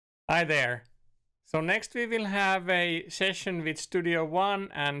Hi there. So next we will have a session with Studio One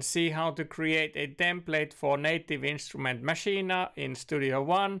and see how to create a template for Native Instruments Maschine in Studio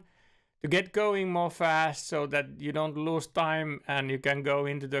One to get going more fast so that you don't lose time and you can go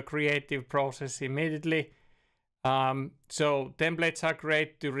into the creative process immediately. So templates are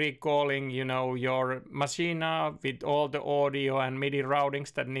great to recalling, your Maschine with all the audio and MIDI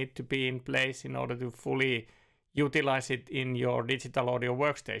routings that need to be in place in order to fully utilize it in your digital audio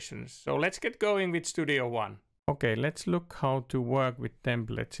workstations. So let's get going with Studio One. Okay, let's look how to work with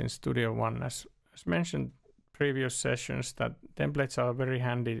templates in Studio One. As mentioned previous sessions, that templates are very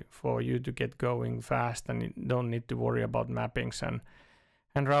handy for you to get going fast and you don't need to worry about mappings and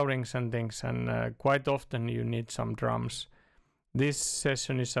routings and things, and quite often you need some drums. This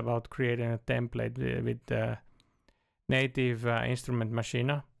session is about creating a template with the Native Instruments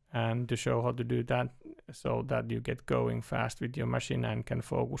Maschine, and to show how to do that so that you get going fast with your machine and can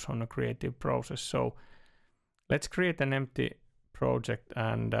focus on a creative process. So let's create an empty project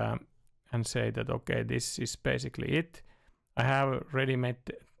and say that, okay, this is basically it. I have a ready-made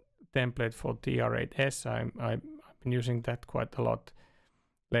template for TR8S. I've been using that quite a lot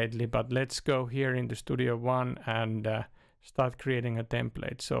lately, but let's go here into Studio One and start creating a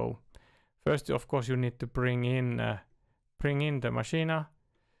template. So first, of course, you need to bring in the machine,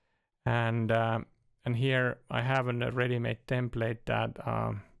 and here I have a ready-made template that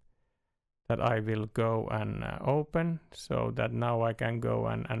I will go and open, so that now I can go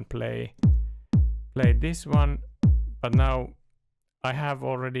and play this one. But now I have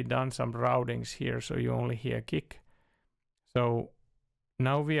already done some routings here, so you only hear kick. So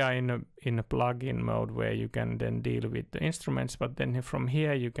now we are in a plugin mode where you can then deal with the instruments, but then from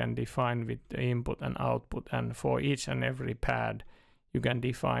here you can define with the input and output, and for each and every pad you can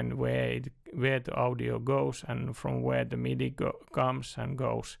define where the audio goes and from where the MIDI comes and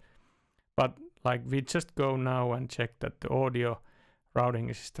goes. But like we just go now and check that the audio routing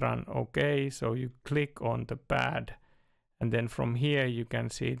is run okay. So you click on the pad, and then from here you can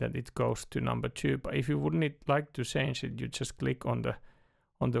see that it goes to number 2. But if you wouldn't like to change it, you just click on the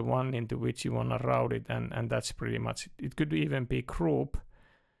one into which you want to route it, and that's pretty much it. It could even be group,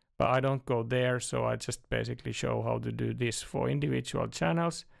 but I don't go there, so I just basically show how to do this for individual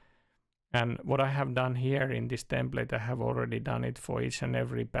channels. And what I have done here in this template, I have already done it for each and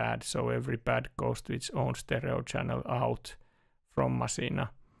every pad. So every pad goes to its own stereo channel out from Maschine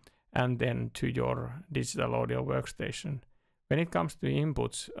and then to your digital audio workstation. When it comes to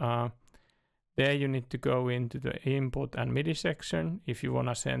inputs, there you need to go into the input and MIDI section if you want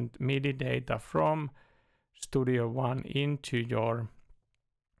to send MIDI data from Studio One into your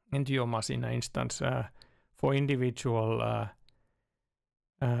Maschine instance for individual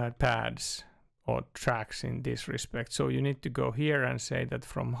pads or tracks in this respect. So you need to go here and say that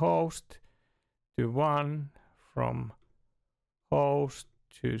from host to 1, from host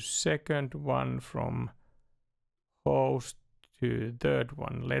to second one, from host to third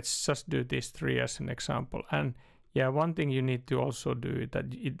one. Let's just do these 3 as an example. And yeah, one thing you need to also do is that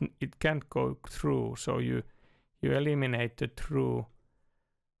it can't go through, so you eliminate the through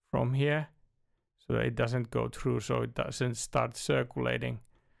from here so that it doesn't go through, so it doesn't start circulating.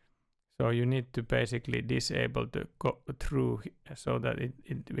 So you need to basically disable the go through so that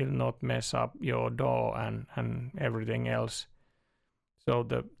it will not mess up your DAW and everything else. So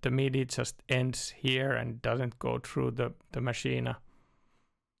the MIDI just ends here and doesn't go through the machine.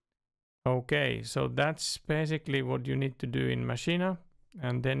 Okay, so that's basically what you need to do in Maschine.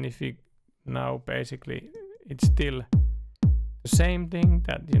 And then if you now basically it's still the same thing,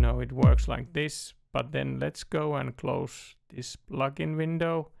 that it works like this. But then let's go and close this plugin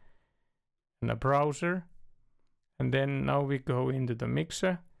window in the browser, and then now we go into the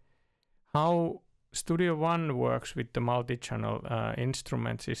mixer. How Studio One works with the multi-channel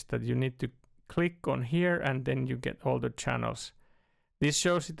instruments is that you need to click on here and then you get all the channels. This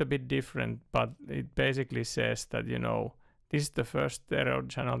shows it a bit different, but it basically says that this is the first stereo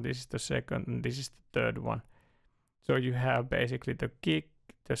channel, this is the second, and this is the third one. So you have basically the kick,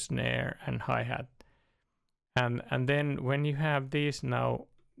 the snare, and hi-hat. And then when you have these now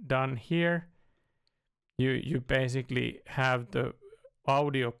done here, you basically have the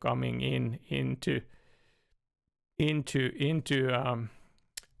audio coming into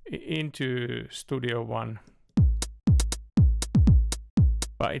Studio One.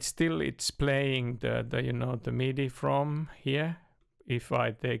 But it's playing the MIDI from here. If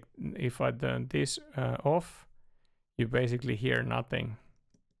I turn this off, you basically hear nothing.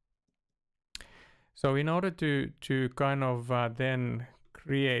 So in order to kind of then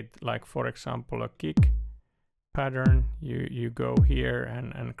create, like for example, a kick pattern, you go here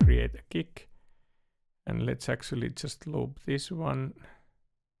and create a kick, and let's actually just loop this one.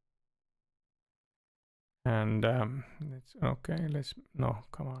 And come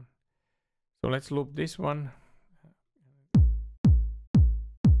on. So let's loop this one.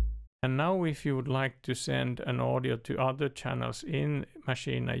 And now if you would like to send an audio to other channels in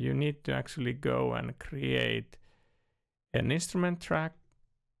Maschine, you need to actually go and create an instrument track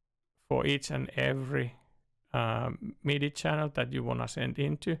for each and every MIDI channel that you want to send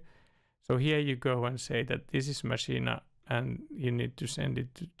into. So here you go and say that this is Maschine and you need to send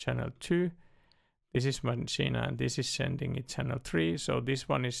it to channel 2. This is Maschine and this is sending it channel 3. So this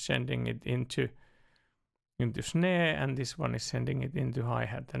one is sending it into snare and this one is sending it into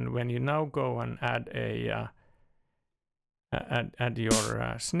hi-hat. And when you now go and add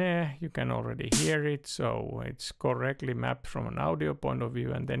your snare, you can already hear it. So it's correctly mapped from an audio point of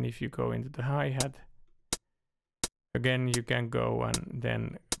view. And then if you go into the hi-hat, again, you can go and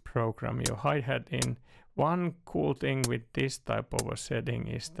then program your hi-hat in. One cool thing with this type of a setting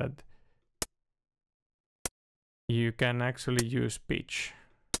is that you can actually use pitch.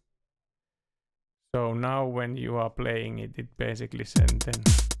 So now when you are playing it, it basically sends then.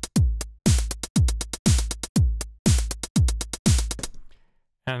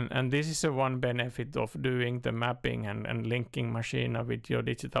 And this is a one benefit of doing the mapping and linking Maschine with your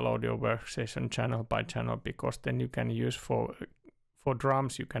digital audio workstation channel by channel, because then you can use for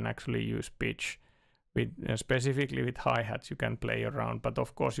drums, you can actually use pitch. With specifically with hi-hats you can play around, but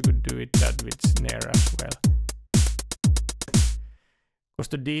of course you could do it that with snare as well. Because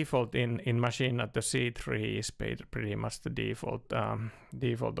the default in Maschine at the C3 is pretty much the default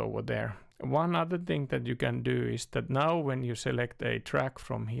over there. One other thing that you can do is that now when you select a track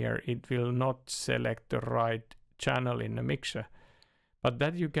from here, it will not select the right channel in the mixer, but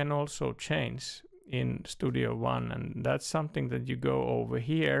that you can also change in Studio One, and that's something that you go over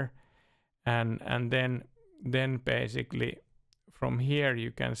here and then basically from here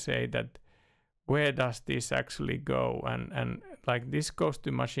you can say that where does this actually go, and like this goes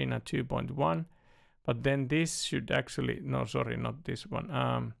to Maschine 2.1, but then this should actually, no, sorry, not this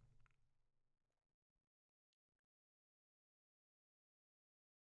one.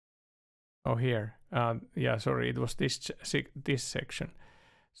 Oh, here. Yeah, sorry, it was this section.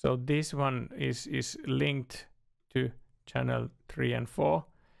 So this one is linked to channel 3 and 4,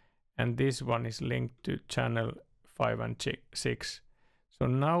 and this one is linked to channel 5 and 6. So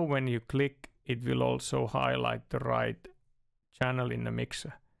now when you click, it will also highlight the right channel in the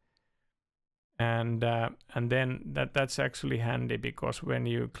mixer. And then that's actually handy, because when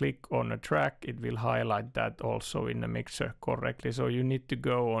you click on a track, it will highlight that also in the mixer correctly. So you need to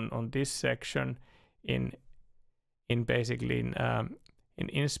go on this section in basically in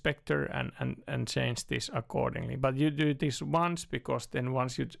inspector and change this accordingly. But you do this once, because then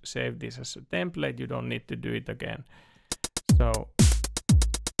once you save this as a template, you don't need to do it again. So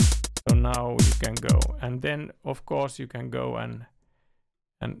now you can go, and then of course you can go and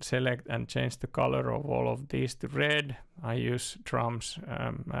select and change the color of all of these to red. I use drums.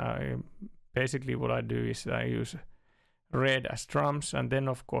 Basically what I do is I use red as drums, and then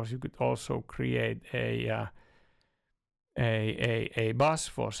of course you could also create a bus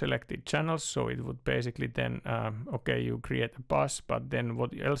for selected channels. So it would basically then okay, you create a bus, but then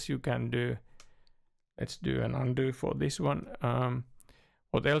what else you can do, let's do an undo for this one.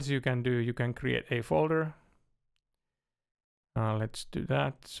 What else you can do, you can create a folder. Let's do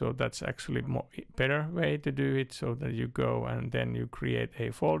that. So that's actually better way to do it, so that you go and then you create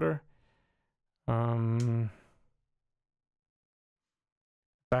a folder.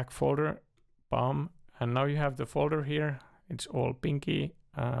 Back folder, BOM, and now you have the folder here. It's all pinky,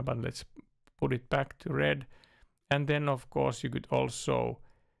 but let's put it back to red. And then of course you could also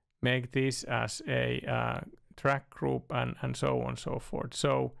make this as a track group and so on and so forth.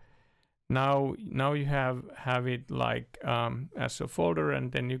 So now you have it like as a folder,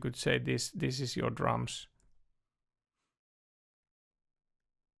 and then you could say this is your drums.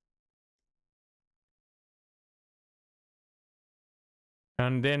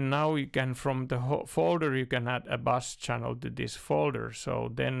 And then now you can, from the folder, you can add a bus channel to this folder.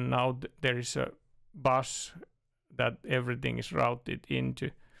 So then now there is a bus that everything is routed into.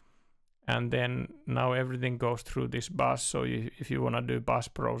 And then now everything goes through this bus. So if you want to do bus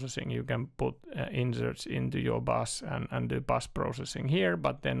processing, you can put inserts into your bus and do bus processing here.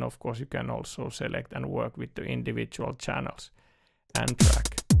 But then of course you can also select and work with the individual channels and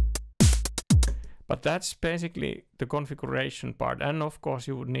track. But that's basically the configuration part. And of course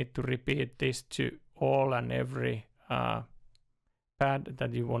you would need to repeat this to all and every pad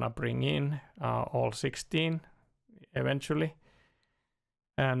that you want to bring in, all 16. eventually.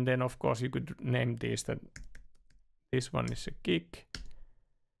 And then of course you could name these, that this one is a kick,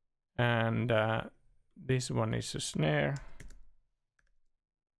 and this one is a snare.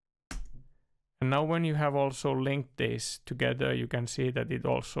 And now when you have also linked these together, you can see that it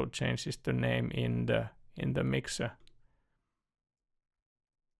also changes the name in the mixer.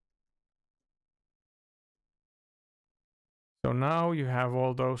 So now you have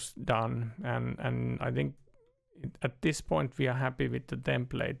all those done, and I think at this point we are happy with the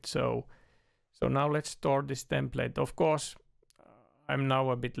template. So now let's store this template. Of course, I'm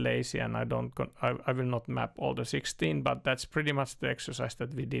now a bit lazy and I will not map all the 16, but that's pretty much the exercise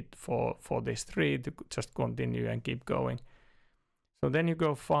that we did for these 3, to just continue and keep going. So then you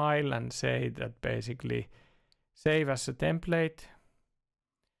go File and say that basically save as a template.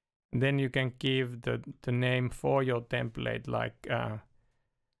 And then you can give the name for your template, like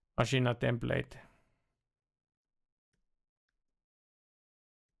Maschine template.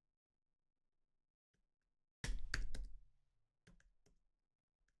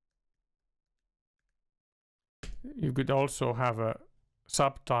 You could also have a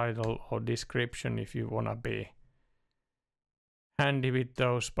subtitle or description if you want to be handy with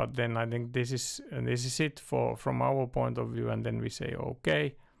those, but then I think this is it from our point of view, and then we say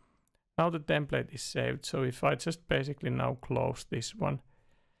OK. Now the template is saved. So if I just basically now close this one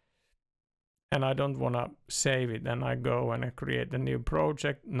and I don't want to save it, and I go and I create a new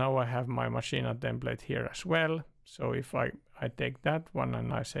project, now I have my Maschine template here as well. So if I take that one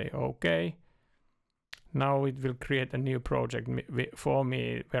and I say OK, now it will create a new project for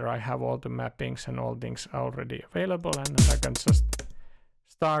me where I have all the mappings and all things already available, and I can just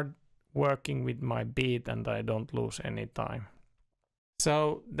start working with my beat and I don't lose any time.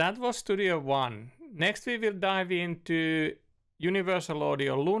 So that was Studio One. Next we will dive into Universal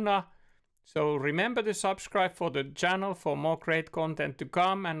Audio Luna. So remember to subscribe for the channel for more great content to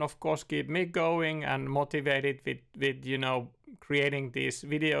come, and of course keep me going and motivated with you know, creating these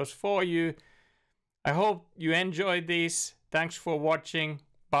videos for you. I hope you enjoyed these. Thanks for watching.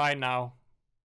 Bye now.